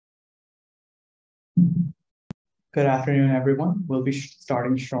Good afternoon, everyone. We'll be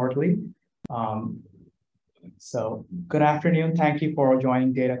starting shortly. Good afternoon. Thank you for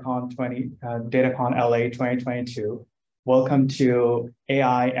joining DataCon LA 2022. Welcome to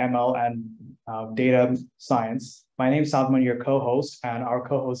AI, ML, and data science. My name is Salman, your co-host, and our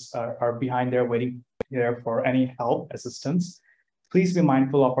co-hosts are behind there waiting there for any help, assistance. Please be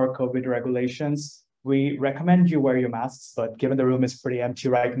mindful of our COVID regulations. We recommend you wear your masks, but given the room is pretty empty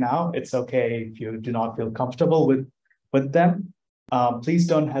right now, it's okay if you do not feel comfortable with them. Please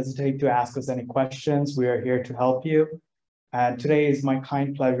don't hesitate to ask us any questions. We are here to help you. And today is my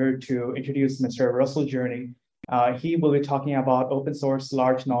kind pleasure to introduce Mr. Russell Jurney. He will be talking about open source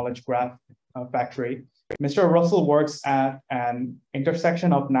large knowledge graph factory. Mr. Russell works at an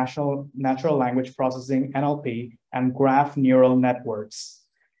intersection of natural language processing, NLP, and graph neural networks.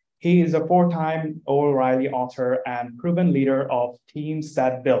 He is a four-time O'Reilly author and proven leader of teams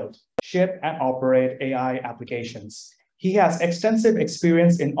that build, ship, and operate AI applications. He has extensive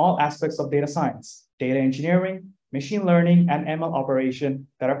experience in all aspects of data science, data engineering, machine learning, and ML operation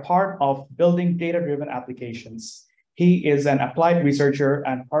that are part of building data-driven applications. He is an applied researcher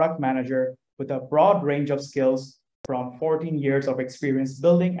and product manager with a broad range of skills from 14 years of experience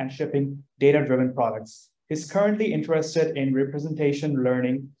building and shipping data-driven products. He's currently interested in representation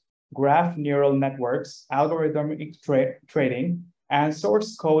learning, graph neural networks, algorithmic trading, and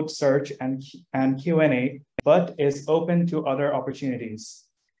source code search and Q&A, but is open to other opportunities.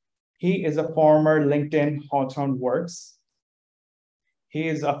 He is a former LinkedIn Hawthorne Works. He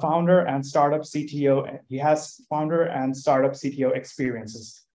is a founder and startup CTO. He has founder and startup CTO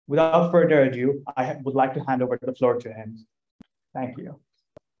experiences. Without further ado, I would like to hand over the floor to him. Thank you.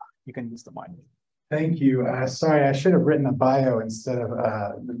 You can use the mic. Thank you. Sorry, I should have written a bio instead of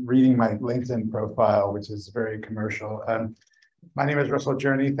reading my LinkedIn profile, which is very commercial. My name is Russell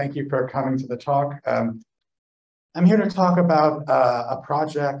Jurney. Thank you for coming to the talk. I'm here to talk about a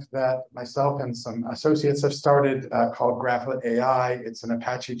project that myself and some associates have started called Graphlet AI. It's an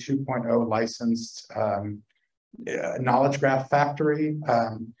Apache 2.0 licensed knowledge graph factory.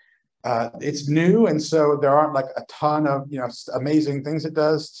 It's new, and so there aren't like a ton of amazing things it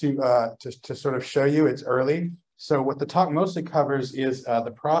does to sort of show you. It's early. So what the talk mostly covers is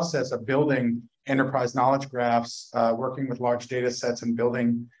the process of building enterprise knowledge graphs, working with large data sets and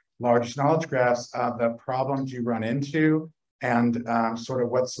building large knowledge graphs, the problems you run into, and sort of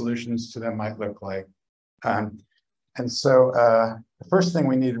what solutions to them might look like. And so the first thing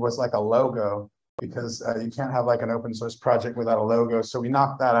we needed was like a logo, because you can't have like an open source project without a logo. So we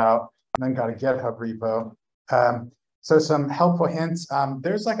knocked that out and then got a GitHub repo. So some helpful hints.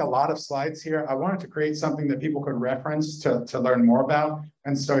 There's like a lot of slides here. I wanted to create something that people could reference to learn more about.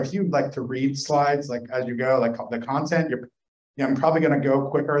 And so if you'd like to read slides like as you go, like the content, I'm probably going to go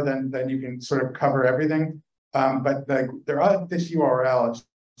quicker than you can sort of cover everything. But there are this URL. It's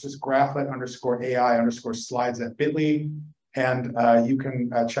just graphlet_AI_slides at bit.ly. And you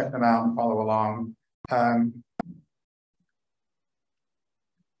can check them out and follow along.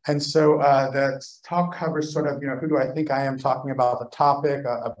 And so the talk covers sort of, who do I think I am, talking about the topic,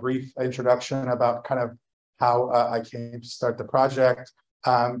 a brief introduction about kind of how I came to start the project,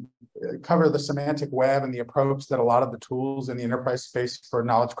 cover the semantic web and the approach that a lot of the tools in the enterprise space for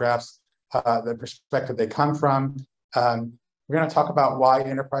knowledge graphs, the perspective they come from. We're going to talk about why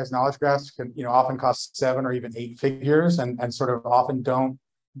enterprise knowledge graphs can, often cost 7 or even 8 figures and sort of often don't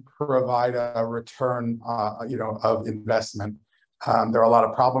provide a return, of investment. There are a lot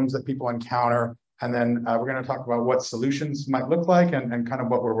of problems that people encounter. And then we're going to talk about what solutions might look like and kind of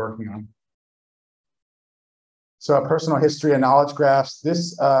what we're working on. So a personal history of knowledge graphs.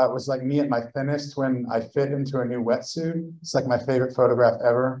 This was like me at my thinnest when I fit into a new wetsuit. It's like my favorite photograph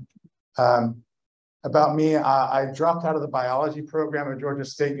ever. About me, I dropped out of the biology program at Georgia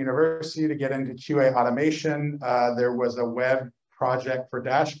State University to get into QA automation. There was a web project for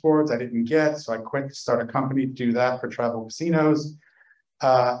dashboards I didn't get, so I quit to start a company to do that for travel casinos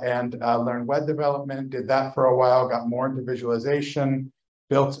and learned web development, did that for a while, got more into visualization,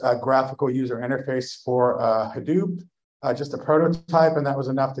 built a graphical user interface for Hadoop, just a prototype, and that was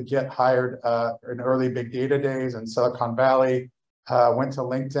enough to get hired in early big data days in Silicon Valley. Went to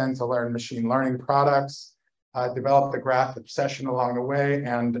LinkedIn to learn machine learning products, developed the graph obsession along the way,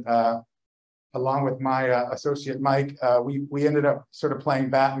 and along with my associate Mike, we ended up sort of playing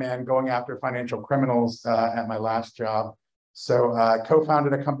Batman, going after financial criminals at my last job. So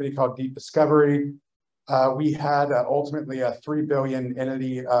co-founded a company called Deep Discovery. We had ultimately a 3 billion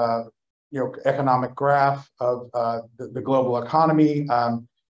entity economic graph of the global economy.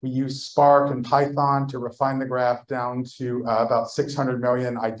 We use Spark and Python to refine the graph down to about 600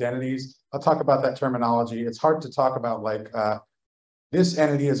 million identities. I'll talk about that terminology. It's hard to talk about like this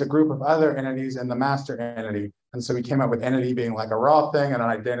entity is a group of other entities and the master entity. And so we came up with entity being like a raw thing and an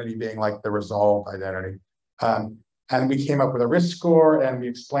identity being like the resolved identity. And we came up with a risk score and we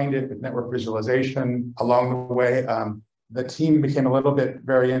explained it with network visualization along the way. The team became a little bit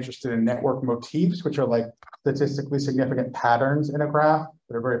very interested in network motifs, which are like statistically significant patterns in a graph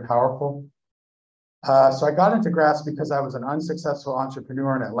that are very powerful. So I got into graphs because I was an unsuccessful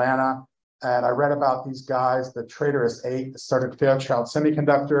entrepreneur in Atlanta. And I read about these guys, the traitorous eight that started Fairchild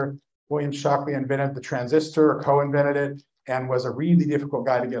Semiconductor. William Shockley invented the transistor, or co-invented it, and was a really difficult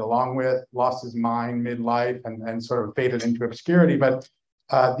guy to get along with, lost his mind midlife and sort of faded into obscurity. But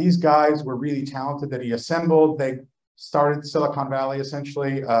these guys were really talented that he assembled. They started Silicon Valley,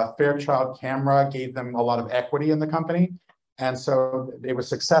 essentially. Fairchild Camera gave them a lot of equity in the company. And so it was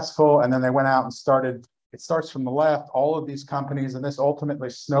successful. And then they went out and started. It starts from the left, all of these companies, and this ultimately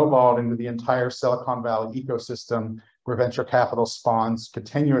snowballed into the entire Silicon Valley ecosystem where venture capital spawns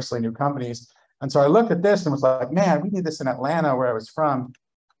continuously new companies. And so I looked at this and was like, man, we need this in Atlanta where I was from.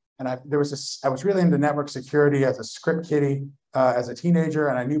 And I was really into network security as a script kiddie as a teenager,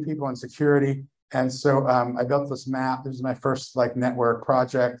 and I knew people in security. And so I built this map. This is my first like network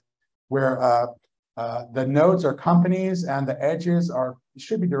project where the nodes are companies and the edges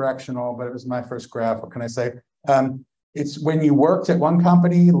should be directional, but it was my first graph. What can I say? It's when you worked at one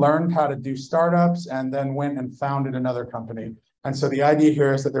company, learned how to do startups, and then went and founded another company. And so the idea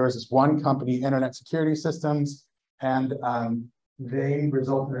here is that there was this one company, Internet Security Systems, and they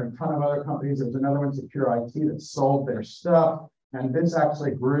resulted in a ton of other companies. There was another one, Secure IT, that sold their stuff. And this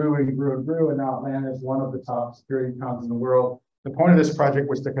actually grew and grew and grew. And now Atlanta is one of the top security towns in the world. The point of this project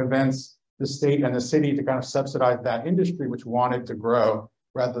was to convince the state and the city to kind of subsidize that industry, which wanted to grow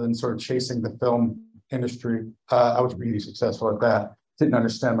rather than sort of chasing the film industry. I was really successful at that. Didn't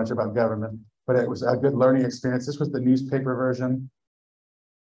understand much about government, but it was a good learning experience. This was the newspaper version.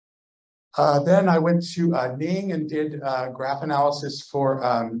 Then I went to Ning and did graph analysis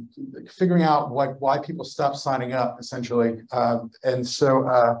for figuring out why people stopped signing up, essentially. And so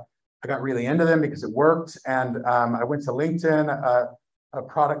I got really into them because it worked. And I went to LinkedIn.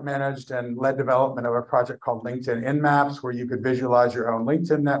 Product managed and led development of a project called LinkedIn InMaps, where you could visualize your own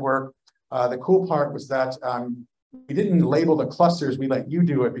LinkedIn network. The cool part was that we didn't label the clusters. We let you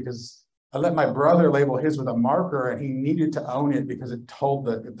do it because I let my brother label his with a marker, and he needed to own it because it told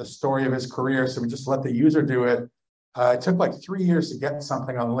the story of his career. So we just let the user do it. It took like 3 years to get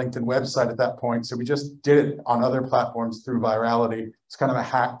something on the LinkedIn website at that point. So we just did it on other platforms through virality. It's kind of a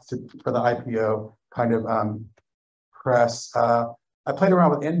hack for the IPO kind of press. I played around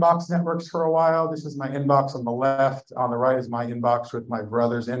with inbox networks for a while. This is my inbox on the left. On the right is my inbox with my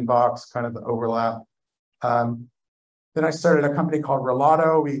brother's inbox, kind of the overlap. Then I started a company called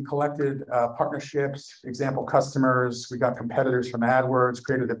Relato. We collected partnerships, example customers. We got competitors from AdWords,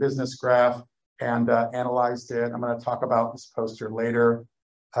 created a business graph, and analyzed it. I'm going to talk about this poster later.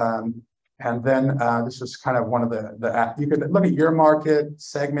 And then this was kind of one of you could look at your market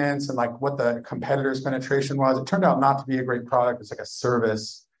segments and like what the competitors' penetration was. It turned out not to be a great product. It's like a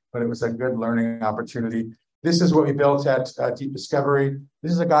service, but it was a good learning opportunity. This is what we built at Deep Discovery.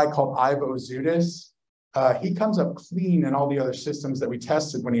 This is a guy called Ivo Zudis. He comes up clean in all the other systems that we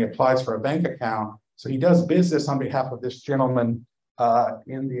tested when he applies for a bank account. So he does business on behalf of this gentleman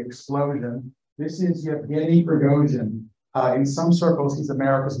in the explosion. This is Yevgeny Prigozhin. In some circles, he's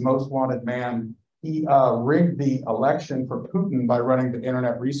America's most wanted man. He rigged the election for Putin by running the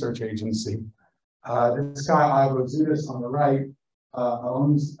Internet Research Agency. This guy, Ivo Zudis, on the right,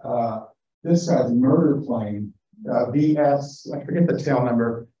 owns this guy's murder plane, VS, I forget the tail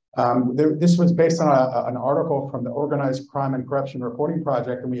number. This was based on an article from the Organized Crime and Corruption Reporting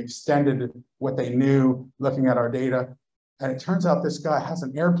Project, and we extended what they knew looking at our data. And it turns out this guy has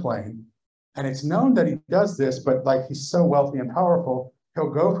an airplane. And it's known that he does this, but like he's so wealthy and powerful, he'll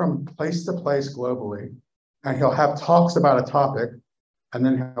go from place to place globally, and he'll have talks about a topic, and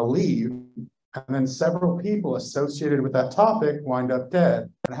then he'll leave, and then several people associated with that topic wind up dead.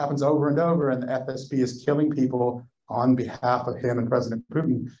 And it happens over and over, and the FSB is killing people on behalf of him and President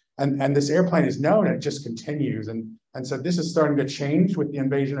Putin. And this airplane is known, and it just continues. And so this is starting to change with the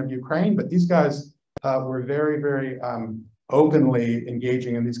invasion of Ukraine, but these guys were very, very openly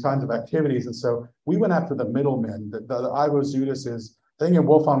engaging in these kinds of activities. And so we went after the middlemen. The Ivo Zudis is, I think in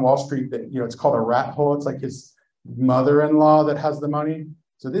Wolf on Wall Street, that it's called a rat hole. It's like his mother-in-law that has the money.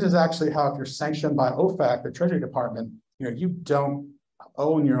 So this is actually how, if you're sanctioned by OFAC, the Treasury Department, you don't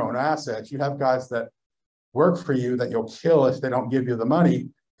own your own assets. You have guys that work for you that you'll kill if they don't give you the money.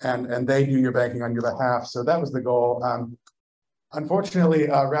 and they do your banking on your behalf. So that was the goal. Unfortunately,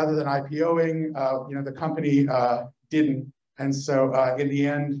 rather than IPOing, the company didn't. And so in the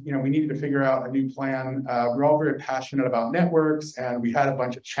end, we needed to figure out a new plan. We're all very passionate about networks, and we had a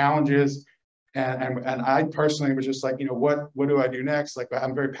bunch of challenges. And I personally was just like, what do I do next? Like,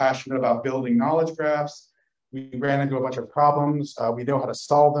 I'm very passionate about building knowledge graphs. We ran into a bunch of problems. We know how to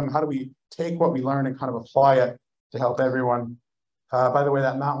solve them. How do we take what we learn and kind of apply it to help everyone? By the way,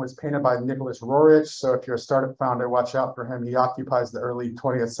 that mountain was painted by Nicholas Roerich. So if you're a startup founder, watch out for him. He occupies the early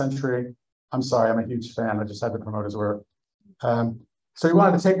 20th century. I'm sorry, I'm a huge fan. I just had to promote his work. So we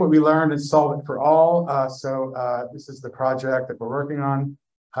wanted to take what we learned and solve it for all. This is the project that we're working on.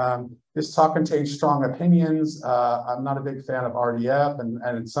 This talk contains strong opinions. I'm not a big fan of RDF,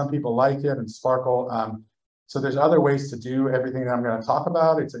 and some people like it, and SPARQL. So there's other ways to do everything that I'm going to talk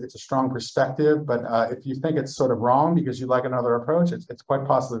about. It's a strong perspective, but if you think it's sort of wrong because you like another approach, it's quite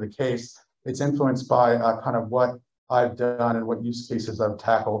possibly the case. It's influenced by kind of what I've done and what use cases I've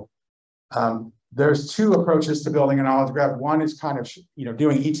tackled. There's two approaches to building a knowledge graph. One is kind of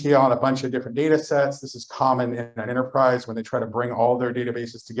doing ETL on a bunch of different data sets. This is common in an enterprise when they try to bring all their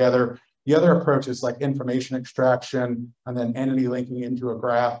databases together. The other approach is like information extraction and then entity linking into a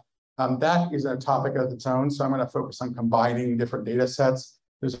graph. That is a topic of its own, so I'm going to focus on combining different data sets.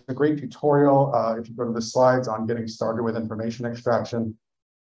 There's a great tutorial, if you go to the slides, on getting started with information extraction.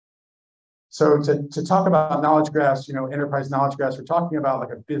 So to talk about knowledge graphs, enterprise knowledge graphs, we're talking about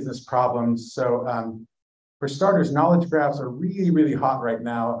like a business problem. So for starters, knowledge graphs are really, really hot right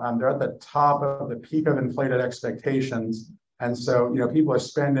now. They're at the top of the peak of inflated expectations. And so, people are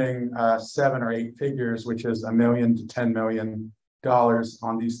spending 7 or 8 figures, which is $1 million to $10 million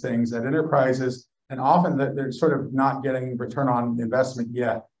on these things at enterprises, and often they're sort of not getting return on investment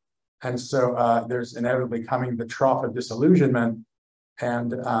yet. And so there's inevitably coming the trough of disillusionment,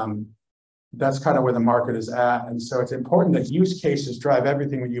 and that's kind of where the market is at. And so it's important that use cases drive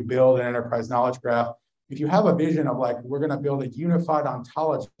everything when you build an enterprise knowledge graph. If you have a vision of like, we're going to build a unified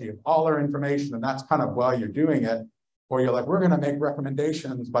ontology of all our information, and that's kind of while you're doing it, or you're like, we're going to make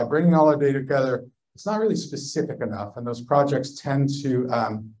recommendations by bringing all our data together, it's not really specific enough. And those projects tend to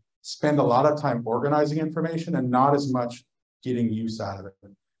spend a lot of time organizing information and not as much getting use out of it.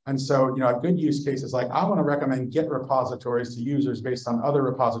 And so, a good use case is like, I want to recommend Git repositories to users based on other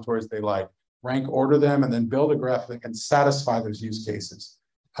repositories they like, rank order them, and then build a graph that can satisfy those use cases.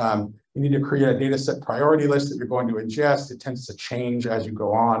 You need to create a data set priority list that you're going to ingest. It tends to change as you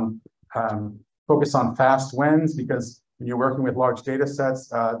go on. Focus on fast wins, because when you're working with large data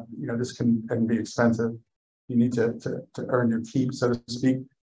sets, this can be expensive. You need to earn your keep, so to speak.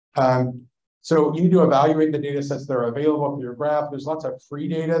 So you need to evaluate the data sets that are available for your graph. There's lots of free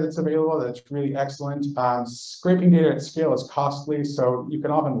data that's available that's really excellent. Scraping data at scale is costly, so you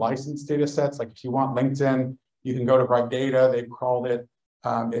can often license data sets. Like if you want LinkedIn, you can go to Bright Data. They've crawled it.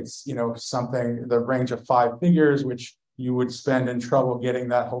 It's something the range of 5 figures, which you would spend in trouble getting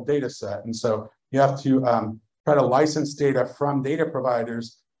that whole data set. And so you have to try to license data from data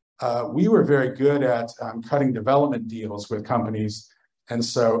providers. We were very good at cutting development deals with companies. And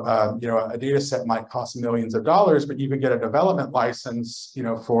so, a data set might cost millions of dollars, but you could get a development license,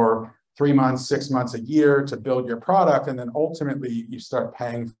 for 3 months, 6 months, a year to build your product. And then ultimately you start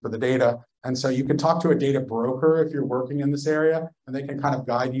paying for the data. And so you can talk to a data broker if you're working in this area, and they can kind of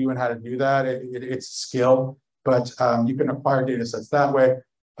guide you on how to do that. It's a skill, but you can acquire data sets that way.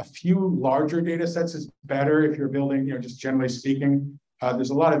 A few larger data sets is better if you're building, just generally speaking. There's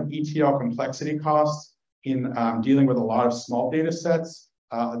a lot of ETL complexity costs in dealing with a lot of small data sets.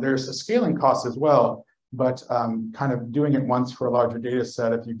 There's a scaling cost as well, but kind of doing it once for a larger data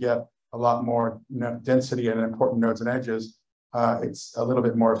set, if you get a lot more density and important nodes and edges, it's a little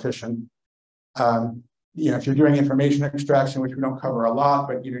bit more efficient. If you're doing information extraction, which we don't cover a lot,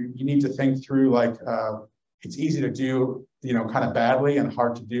 but you need to think through like, it's easy to do, kind of badly and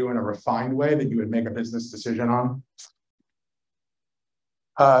hard to do in a refined way that you would make a business decision on.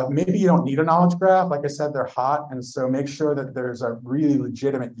 Maybe you don't need a knowledge graph. Like I said, they're hot. And so make sure that there's a really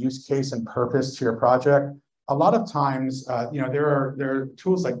legitimate use case and purpose to your project. A lot of times, there are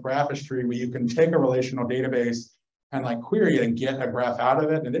tools like Graphistry where you can take a relational database and like query it and get a graph out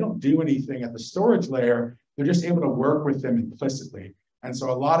of it. And they don't do anything at the storage layer. They're just able to work with them implicitly. And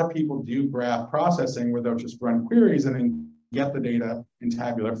so a lot of people do graph processing where they'll just run queries and then get the data in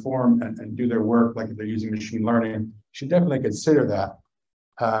tabular form and do their work like if they're using machine learning. You should definitely consider that.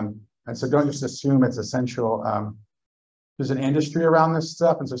 And so don't just assume it's essential. There's an industry around this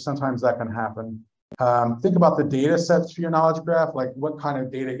stuff, and so sometimes that can happen. Think about the data sets for your knowledge graph, like what kind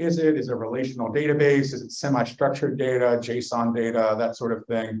of data is it? Is it a relational database? Is it semi-structured data, JSON data, that sort of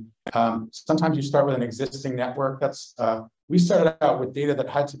thing? Sometimes you start with an existing network. We started out with data that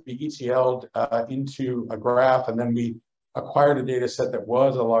had to be ETL'd into a graph, and then we acquired a data set that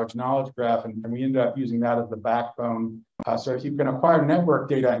was a large knowledge graph, and we ended up using that as the backbone. So if you can acquire network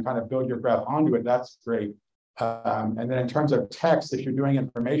data and kind of build your graph onto it, that's great. And then in terms of text, if you're doing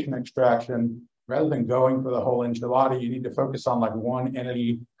information extraction, rather than going for the whole enchilada, you need to focus on like one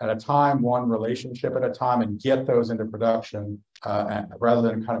entity at a time, one relationship at a time, and get those into production rather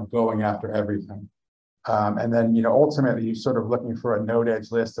than kind of going after everything. And then, ultimately, you're sort of looking for a node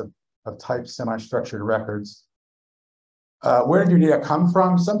edge list of type semi-structured records. Where did your data come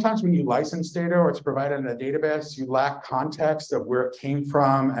from? Sometimes when you license data or it's provided in a database, you lack context of where it came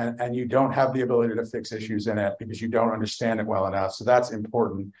from, and you don't have the ability to fix issues in it because you don't understand it well enough. So that's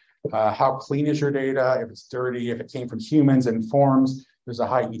important. How clean is your data? If it's dirty, if it came from humans and forms, there's a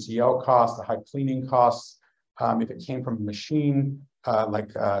high ETL cost, a high cleaning costs. If it came from a machine, like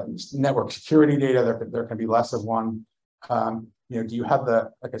network security data, there can be less of one. Do you have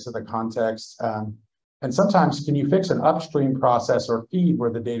like I said, the context? And sometimes can you fix an upstream process or feed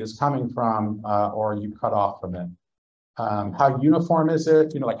where the data is coming from, or you cut off from it? How uniform is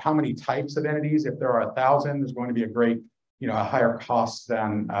it? Like how many types of entities? If there are 1,000, there's going to be a higher cost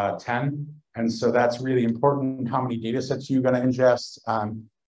than 10. And so that's really important. How many data sets you're going to ingest?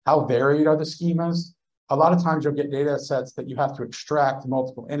 How varied are the schemas? A lot of times you'll get data sets that you have to extract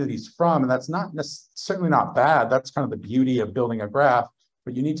multiple entities from, and that's certainly not bad. That's kind of the beauty of building a graph,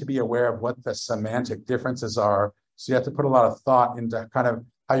 but you need to be aware of what the semantic differences are. So you have to put a lot of thought into kind of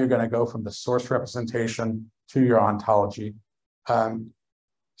how you're going to go from the source representation to your ontology.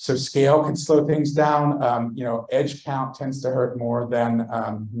 So scale can slow things down. Edge count tends to hurt more than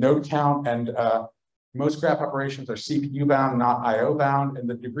node count, and most graph operations are CPU bound, not IO bound, and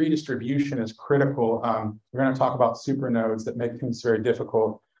the degree distribution is critical. We're going to talk about supernodes that make things very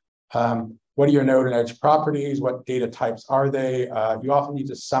difficult. What are your node and edge properties? What data types are they? You often need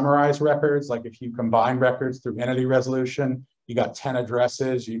to summarize records. Like if you combine records through entity resolution, you got 10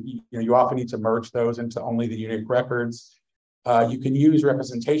 addresses. You often need to merge those into only the unique records. You can use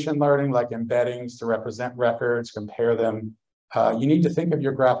representation learning like embeddings to represent records, compare them. You need to think of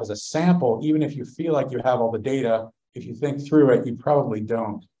your graph as a sample, even if you feel like you have all the data. If you think through it, you probably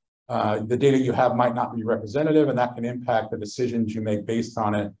don't. The data you have might not be representative, and that can impact the decisions you make based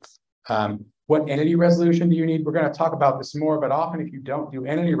on it. What entity resolution do you need? We're going to talk about this more, but often if you don't do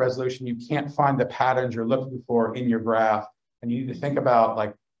entity resolution, you can't find the patterns you're looking for in your graph. And you need to think about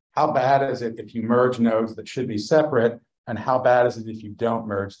like, how bad is it if you merge nodes that should be separate? And how bad is it if you don't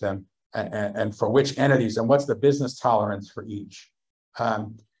merge them, and for which entities, and what's the business tolerance for each?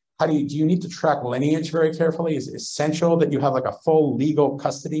 Do you need to track lineage very carefully? Is it essential that you have like a full legal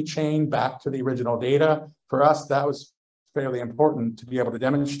custody chain back to the original data? For us, that was fairly important to be able to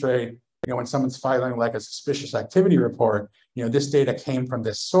demonstrate, when someone's filing like a suspicious activity report, this data came from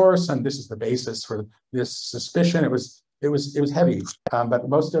this source, and this is the basis for this suspicion. It was heavy, but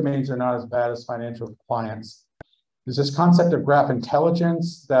most domains are not as bad as financial compliance. There's this concept of graph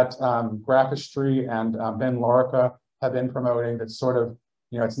intelligence that Graphistry and Ben Lorica have been promoting. That's sort of,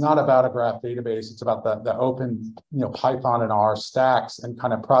 it's not about a graph database. It's about the open, Python and R stacks and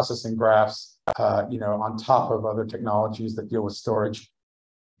kind of processing graphs, on top of other technologies that deal with storage.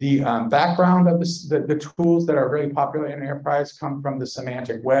 The background of the tools that are really popular in enterprise come from the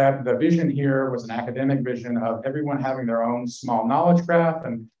semantic web. The vision here was an academic vision of everyone having their own small knowledge graph,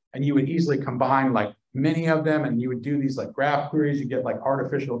 and you would easily combine like many of them, and you would do these like graph queries. You get like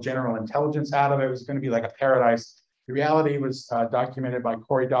artificial general intelligence out of it. It was going to be like a paradise. The reality was documented by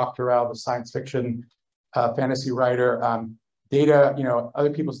Cory Doctorow, the science fiction fantasy writer. Data,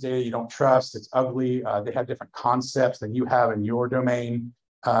 other people's data you don't trust. It's ugly. They have different concepts than you have in your domain.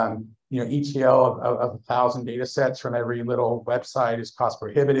 ETL of 1,000 data sets from every little website is cost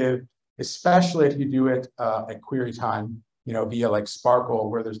prohibitive, especially if you do it at query time, via like SPARQL,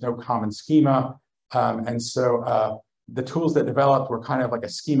 where there's no common schema. And so the tools that developed were kind of like a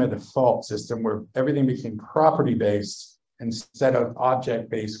schema default system where everything became property-based instead of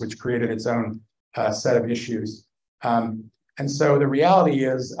object-based, which created its own set of issues. And so the reality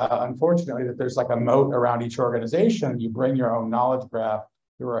is, unfortunately, that there's like a moat around each organization. You bring your own knowledge graph.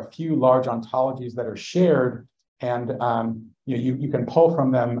 There are a few large ontologies that are shared, and you can pull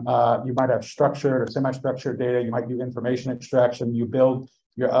from them. You might have structured or semi-structured data. You might do information extraction. You build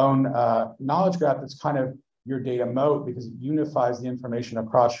your own knowledge graph that's kind of your data moat because it unifies the information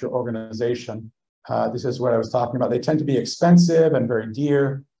across your organization. This is what I was talking about. They tend to be expensive and very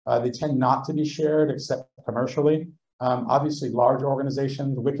dear. They tend not to be shared except commercially. Obviously, large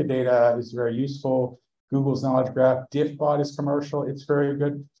organizations, Wikidata is very useful. Google's Knowledge Graph, Diffbot is commercial. It's very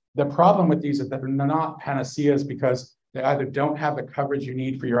good. The problem with these is that they're not panaceas because they either don't have the coverage you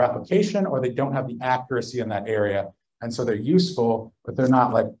need for your application or they don't have the accuracy in that area. And so they're useful, but they're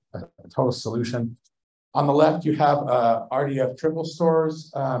not like a total solution. On the left, you have RDF triple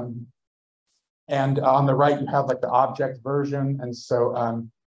stores. And on the right, you have like the object version. And so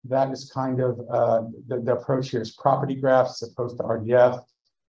that is kind of the approach here is property graphs as opposed to RDF.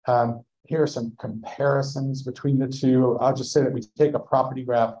 Here are some comparisons between the two. I'll just say that we take a property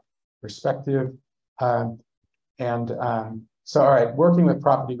graph perspective. So, all right, working with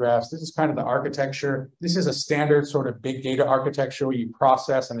property graphs, this is kind of the architecture. This is a standard sort of big data architecture where you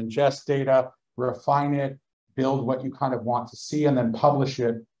process and ingest data, refine it, build what you kind of want to see, and then publish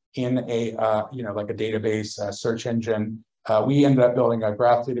it in a, like a database search engine. We ended up building a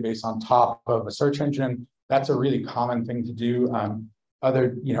graph database on top of a search engine. That's a really common thing to do.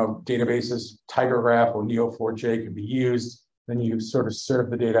 Other, databases, TigerGraph or Neo4j could be used. Then you sort of serve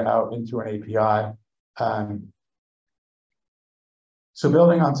the data out into an API. So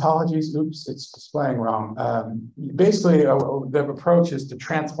building ontologies, oops, it's displaying wrong. Basically, the approach is to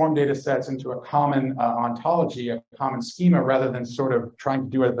transform data sets into a common ontology, a common schema, rather than sort of trying to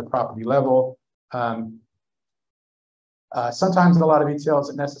do it at the property level. Sometimes a lot of ETL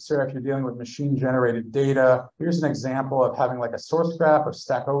isn't necessary if you're dealing with machine-generated data. Here's an example of having like a source graph of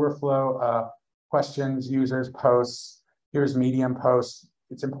Stack Overflow, questions, users, posts. Here's medium posts.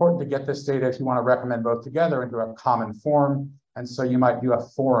 It's important to get this data if you want to recommend both together into a common form. And so you might do a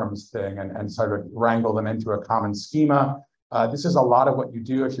forums thing and sort of wrangle them into a common schema. This is a lot of what you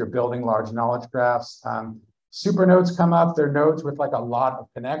do if you're building large knowledge graphs. Super nodes come up. They're nodes with like a lot of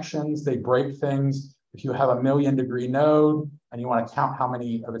connections. They break things. If you have a 1,000,000-degree node and you want to count how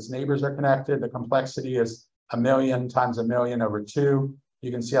many of its neighbors are connected, the complexity is 1,000,000 times 1,000,000 over 2.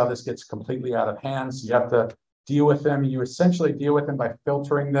 You can see how this gets completely out of hand. So you have to deal with them. You essentially deal with them by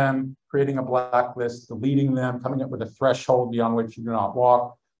filtering them, creating a blacklist, deleting them, coming up with a threshold beyond which you do not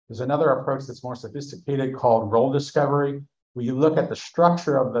walk. There's another approach that's more sophisticated called role discovery, where you look at the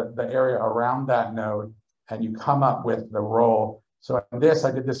structure of the area around that node and you come up with the role. So in this,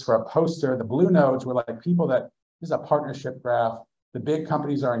 I did this for a poster. The blue nodes were like people this is a partnership graph. The big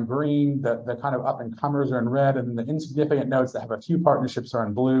companies are in green, the kind of up-and-comers are in red, and the insignificant nodes that have a few partnerships are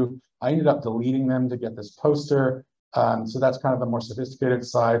in blue. I ended up deleting them to get this poster. So that's kind of the more sophisticated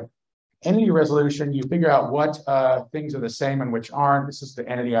side. Entity resolution, you figure out what things are the same and which aren't. This is the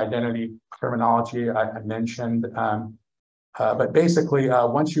entity identity terminology I mentioned. But basically,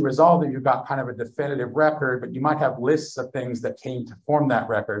 once you resolve it, you've got kind of a definitive record, but you might have lists of things that came to form that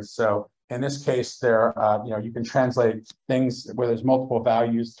record. So in this case, you can translate things where there's multiple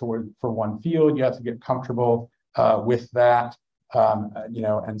values for one field. You have to get comfortable with that,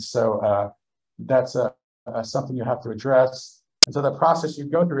 and so that's something you have to address. And so the process you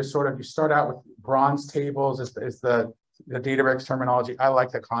go through is sort of, you start out with bronze tables is the Databricks terminology. I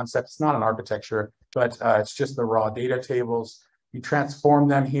like the concept. It's not an architecture, but it's just the raw data tables. You transform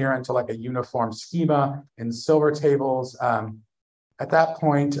them here into like a uniform schema in silver tables. At that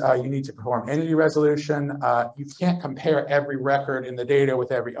point, you need to perform entity resolution. You can't compare every record in the data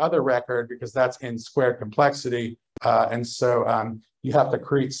with every other record because that's in squared complexity. And so you have to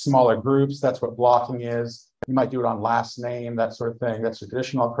create smaller groups. That's what blocking is. You might do it on last name, that sort of thing. That's a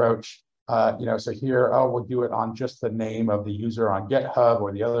traditional approach. So here, we'll do it on just the name of the user on GitHub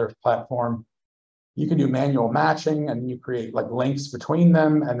or the other platform. You can do manual matching and you create like links between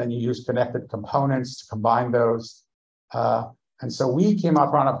them, and then you use connected components to combine those. And so we came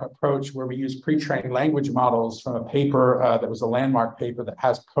up on an approach where we use pre-trained language models from a paper that was a landmark paper that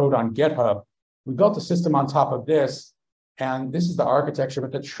has code on GitHub. We built a system on top of this, and this is the architecture.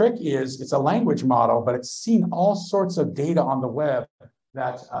 But the trick is it's a language model, but it's seen all sorts of data on the web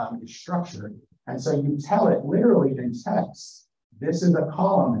that is structured. And so you tell it literally in text, this is a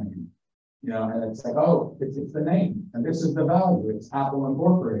column name, and it's like, oh, it's the name, and this is the value, it's Apple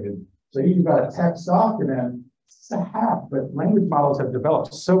Incorporated. So you've got a text document. It's a hack, but language models have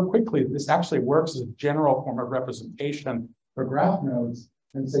developed so quickly that this actually works as a general form of representation for graph nodes.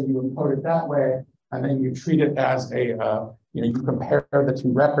 And so you encode it that way, and then you treat it as a, you compare the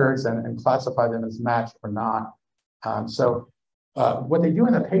two records and classify them as matched or not. What they do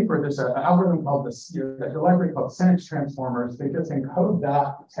in the paper, there's an algorithm called there's a library called sentence transformers. They just encode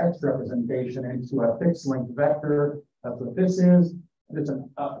that text representation into a fixed length vector. That's what this is. There's an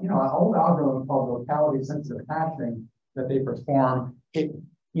old algorithm called locality sensitive hashing that they perform. It,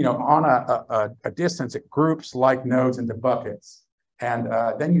 on a distance, it groups like nodes into buckets. And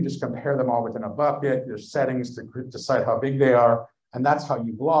then you just compare them all within a bucket, your settings to decide how big they are. And that's how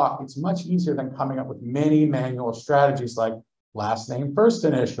you block. It's much easier than coming up with many manual strategies like last name, first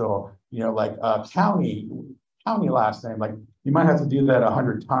initial, like county last name. Like you might have to do that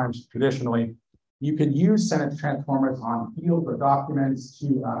 100 times traditionally. You can use sentence transformers on fields or documents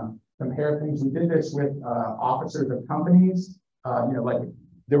to compare things. We did this with officers of companies, like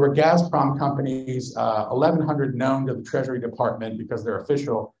there were Gazprom companies, 1,100 known to the Treasury Department because they're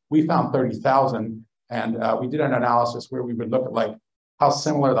official. We found 30,000, and we did an analysis where we would look at like how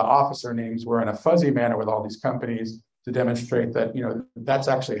similar the officer names were in a fuzzy manner with all these companies to demonstrate that that's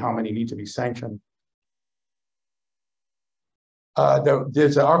actually how many need to be sanctioned.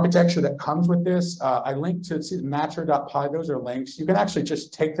 There's an architecture that comes with this. I linked to matcher.py. Those are links. You can actually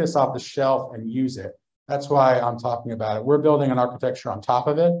just take this off the shelf and use it. That's why I'm talking about it. We're building an architecture on top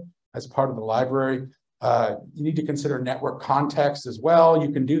of it as part of the library. You need to consider network context as well.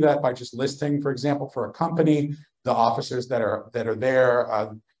 You can do that by just listing, for example, for a company, the officers that are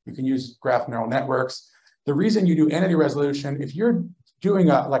there. You can use graph neural networks. The reason you do entity resolution, if you're doing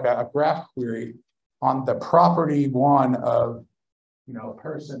a graph query on the property one of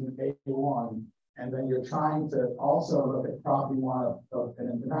person A1, and then you're trying to also look at property one of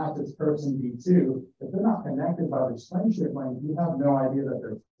an this person B2, if they're not connected by this friendship link, you have no idea that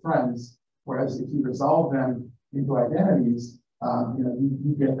they're friends. Whereas if you resolve them into identities,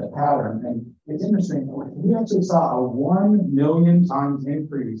 you get the pattern. And it's interesting, we actually saw a 1 million times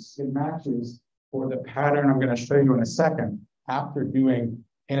increase in matches for the pattern I'm going to show you in a second after doing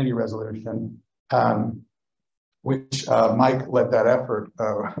entity resolution, which Mike led that effort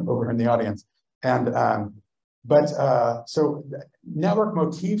over in the audience. And so network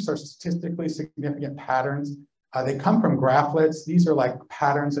motifs are statistically significant patterns. They come from graphlets. These are like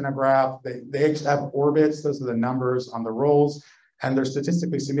patterns in a graph. They have orbits. Those are the numbers on the rows, and they're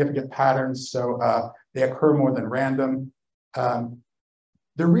statistically significant patterns. So they occur more than random.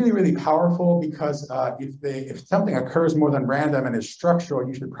 They're really, really powerful because if something occurs more than random and is structural,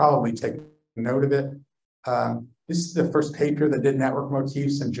 you should probably take note of it. This is the first paper that did network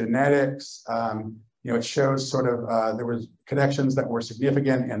motifs in genetics. It shows sort of there was connections that were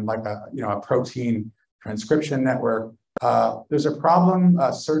significant in like a protein transcription network. There's a problem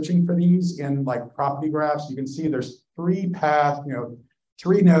searching for these in like property graphs. You can see there's 3 paths,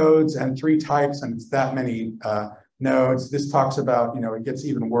 3 nodes and 3 types, and it's that many nodes. This talks about, it gets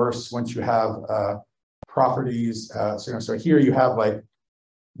even worse once you have properties. So here you have like,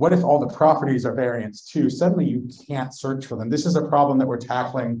 what if all the properties are variants too? Suddenly you can't search for them. This is a problem that we're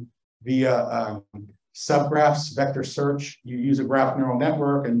tackling via subgraphs, vector search. You use a graph neural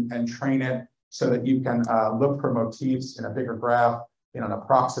network and train it so that you can look for motifs in a bigger graph in an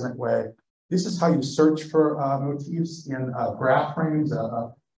approximate way. This is how you search for motifs in graph frames,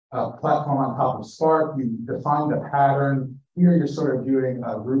 a platform on top of Spark. You define the pattern. Here you're sort of doing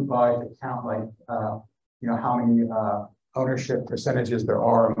a root by to count like, how many ownership percentages there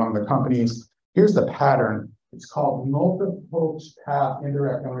are among the companies. Here's the pattern. It's called multiple path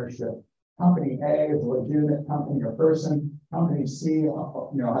indirect ownership. Company A is a legitimate company or person. Company C,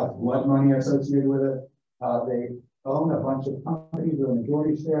 has blood money associated with it. They own a bunch of companies with a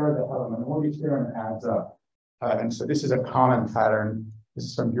majority share that have a minority share, and it adds up. And so this is a common pattern. This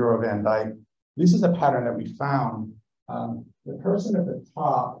is from Bureau Van Dyke. This is a pattern that we found. The person at the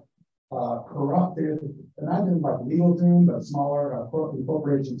top corrupted, imagine like LegalZoom, but smaller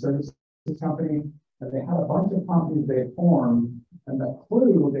corporation services company, and they had a bunch of companies they formed, and the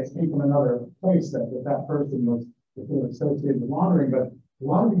clue that came from another place that person was associated with laundering, but a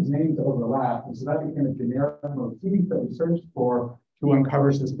lot of these names overlap, and so that became a generic motif that we searched for to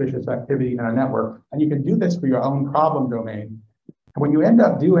uncover suspicious activity in a network. And you can do this for your own problem domain. And what you end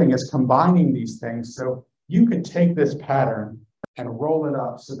up doing is combining these things. So you could take this pattern and roll it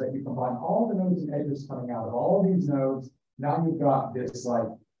up so that you combine all the nodes and edges coming out of all these nodes. Now you've got this like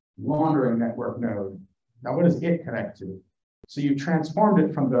laundering network node. Now what does it connect to? So you transformed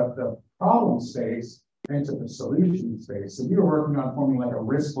it from the problem space into the solution space. So we were working on forming like a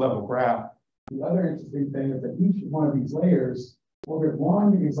risk level graph. The other interesting thing is that each one of these layers, orbit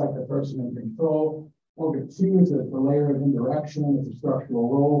 1 is like the person in control. Orbit 2 is the layer of indirection, it's a structural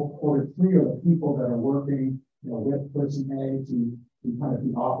role. Orbit 3 are the people that are working with person A to kind of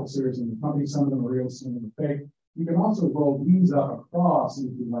be officers in the company. Some of them are real, some of them are fake. You can also roll these up across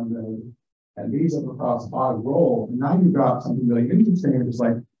into one node and these up across by role. And now you've got something really interesting, which is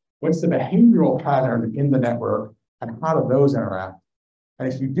like, what's the behavioral pattern in the network and how do those interact?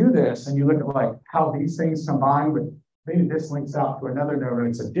 And if you do this and you look at like how these things combine with, maybe this links out to another node and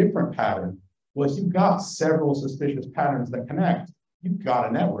it's a different pattern. Well, if you've got several suspicious patterns that connect, you've got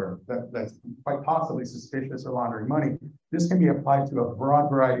a network that's quite possibly suspicious or laundering money. This can be applied to a broad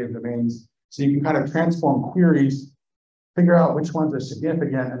variety of domains. So you can kind of transform queries, figure out which ones are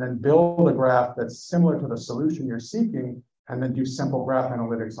significant, and then build a graph that's similar to the solution you're seeking, and then do simple graph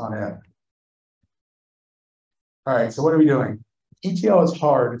analytics on it. All right, so what are we doing? ETL is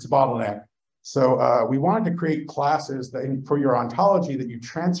hard, it's a bottleneck. So we wanted to create classes that for your ontology that you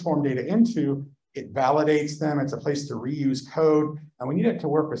transform data into. It validates them, it's a place to reuse code, and we need it to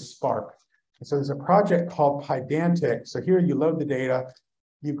work with Spark. And so there's a project called Pydantic. So here you load the data,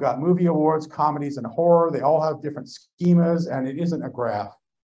 you've got movie awards, comedies, and horror. They all have different schemas, and it isn't a graph.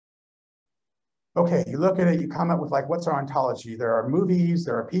 Okay, you look at it, you come up with like, what's our ontology? There are movies,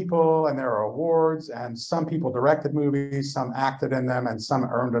 there are people, and there are awards, and some people directed movies, some acted in them, and some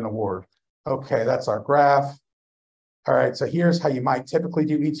earned an award. Okay, that's our graph. All right, so here's how you might typically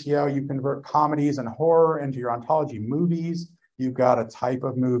do ETL. You convert comedies and horror into your ontology movies. You've got a type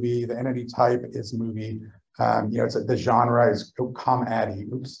of movie. The entity type is movie. The genre is comedy.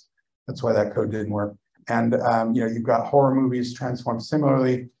 Oops, that's why that code didn't work. And you've got horror movies transformed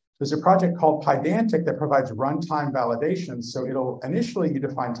similarly. There's a project called Pydantic that provides runtime validation. So initially you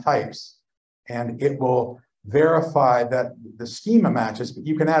define types, and it will verify that the schema matches, but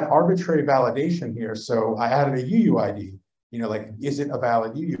you can add arbitrary validation here. So I added a UUID, like, is it a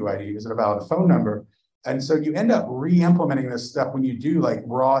valid UUID? Is it a valid phone number? And so you end up re-implementing this stuff when you do like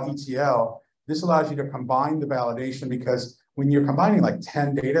raw ETL. This allows you to combine the validation, because when you're combining like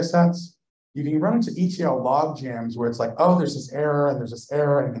 10 data sets, you can run into ETL log jams where it's like, oh, there's this error and there's this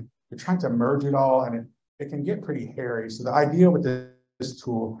error, and you're trying to merge it all, and it can get pretty hairy. So the idea with this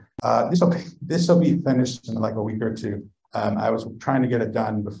tool, this will be finished in like a week or two. I was trying to get it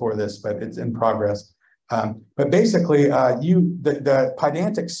done before this, but it's in progress. But basically, the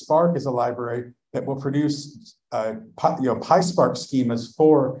Pydantic Spark is a library that will produce PySpark schemas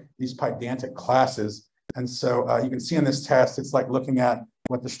for these Pydantic classes. And so you can see in this test, it's like looking at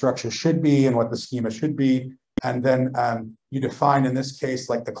what the structure should be and what the schema should be. And then you define, in this case,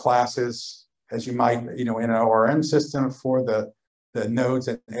 like the classes, as you might, in an ORM system for the nodes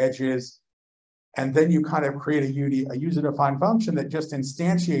and edges. And then you kind of create a user-defined function that just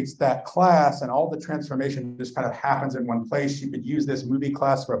instantiates that class, and all the transformation just kind of happens in one place. You could use this movie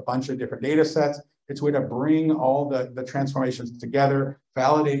class for a bunch of different data sets. It's a way to bring all the transformations together,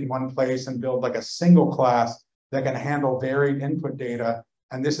 validate in one place, and build like a single class that can handle varied input data.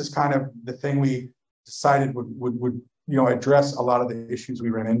 And this is kind of the thing we decided would address a lot of the issues we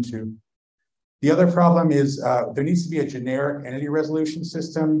ran into. The other problem is there needs to be a generic entity resolution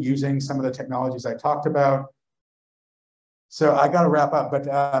system using some of the technologies I talked about. So I got to wrap up, but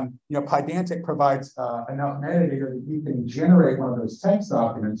Pydantic provides enough metadata that you can generate one of those text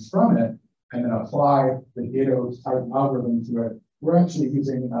documents from it and then apply the Ditto type algorithm to it. We're actually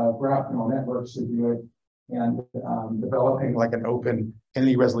using graph neural networks to do it, and developing like an open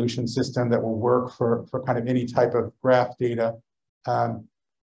entity resolution system that will work for kind of any type of graph data.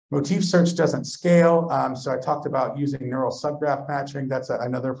 Motif search doesn't scale. So I talked about using neural subgraph matching. That's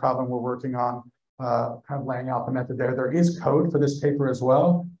another problem we're working on, kind of laying out the method there. There is code for this paper as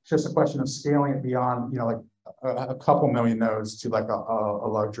well. It's just a question of scaling it beyond, like a couple million nodes to like a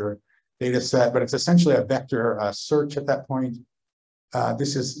larger data set, but it's essentially a vector search at that point.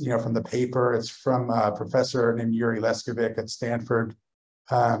 This is, from the paper. It's from a professor named Yuri Leskovic at Stanford.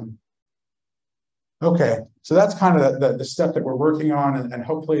 Okay, so that's kind of the stuff that we're working on, and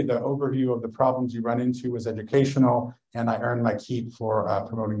hopefully the overview of the problems you run into was educational, and I earned my keep for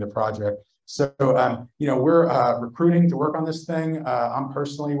promoting the project. So, we're recruiting to work on this thing. I'm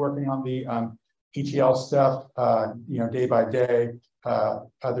personally working on the ETL stuff, day by day.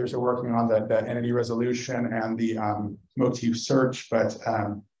 Others are working on the entity resolution and the motif search, but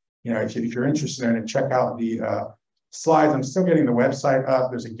if you're interested in it, check out the slides. I'm still getting the website up.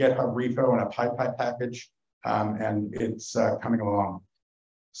 There's a GitHub repo and a PyPy package, and it's coming along.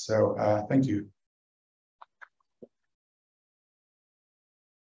 So thank you.